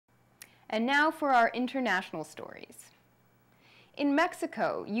And now for our international stories. In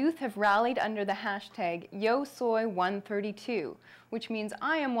Mexico, youth have rallied under the hashtag #YoSoy132, which means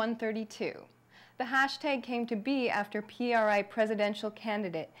I am 132. The hashtag came to be after PRI presidential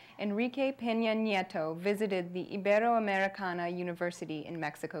candidate Enrique Peña Nieto visited the Iberoamericana University in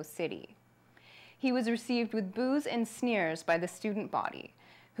Mexico City. He was received with boos and sneers by the student body,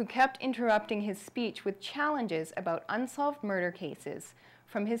 who kept interrupting his speech with challenges about unsolved murder cases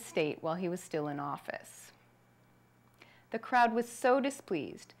from his state while he was still in office. The crowd was so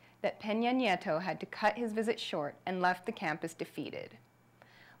displeased that Peña Nieto had to cut his visit short and left the campus defeated.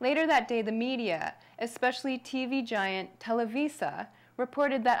 Later that day, the media, especially TV giant Televisa,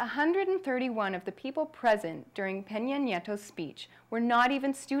 reported that 131 of the people present during Peña Nieto's speech were not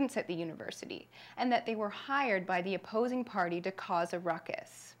even students at the university, and that they were hired by the opposing party to cause a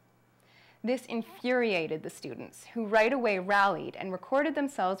ruckus. This infuriated the students, who right away rallied and recorded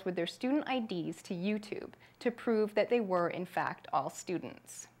themselves with their student IDs to YouTube to prove that they were, in fact, all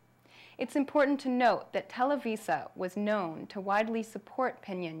students. It's important to note that Televisa was known to widely support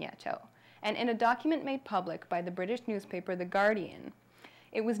Peña Nieto, and in a document made public by the British newspaper The Guardian,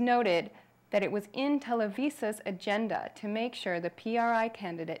 it was noted that it was in Televisa's agenda to make sure the PRI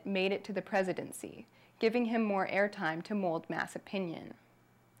candidate made it to the presidency, giving him more airtime to mold mass opinion.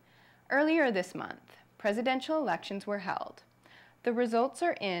 Earlier this month, presidential elections were held. The results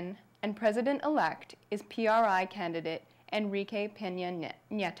are in, and president-elect is PRI candidate Enrique Peña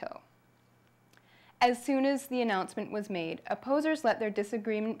Nieto. As soon as the announcement was made, opposers let their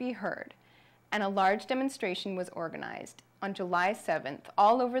disagreement be heard, and a large demonstration was organized on July 7th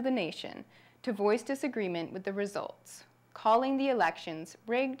all over the nation to voice disagreement with the results, calling the elections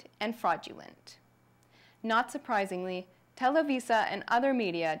rigged and fraudulent. Not surprisingly, Televisa and other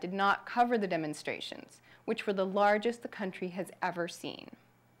media did not cover the demonstrations, which were the largest the country has ever seen.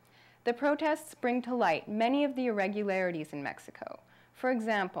 The protests bring to light many of the irregularities in Mexico, for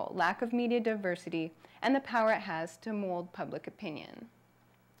example, lack of media diversity and the power it has to mold public opinion.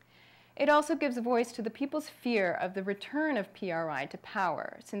 It also gives voice to the people's fear of the return of PRI to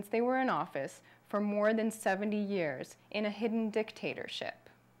power, since they were in office for more than 70 years in a hidden dictatorship.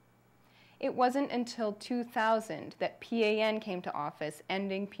 It wasn't until 2000 that PAN came to office,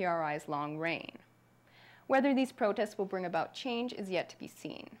 ending PRI's long reign. Whether these protests will bring about change is yet to be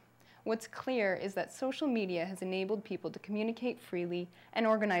seen. What's clear is that social media has enabled people to communicate freely and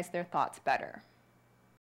organize their thoughts better.